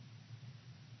God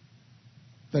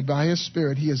that by His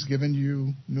Spirit He has given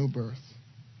you new birth.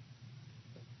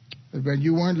 That when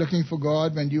you weren't looking for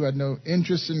God, when you had no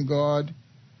interest in God,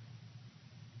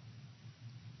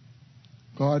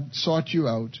 God sought you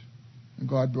out, and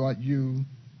God brought you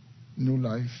new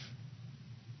life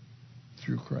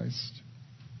through Christ.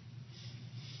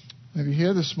 If you're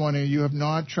here this morning, you have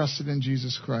not trusted in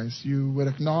Jesus Christ, you would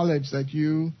acknowledge that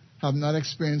you have not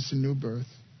experienced a new birth.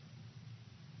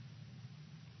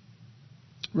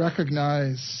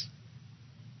 Recognize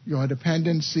your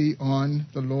dependency on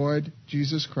the Lord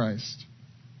Jesus Christ.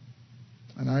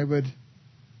 And I would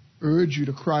urge you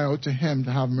to cry out to Him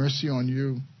to have mercy on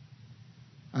you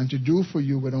and to do for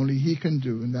you what only He can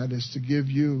do, and that is to give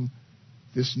you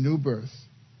this new birth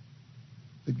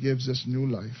that gives us new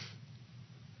life.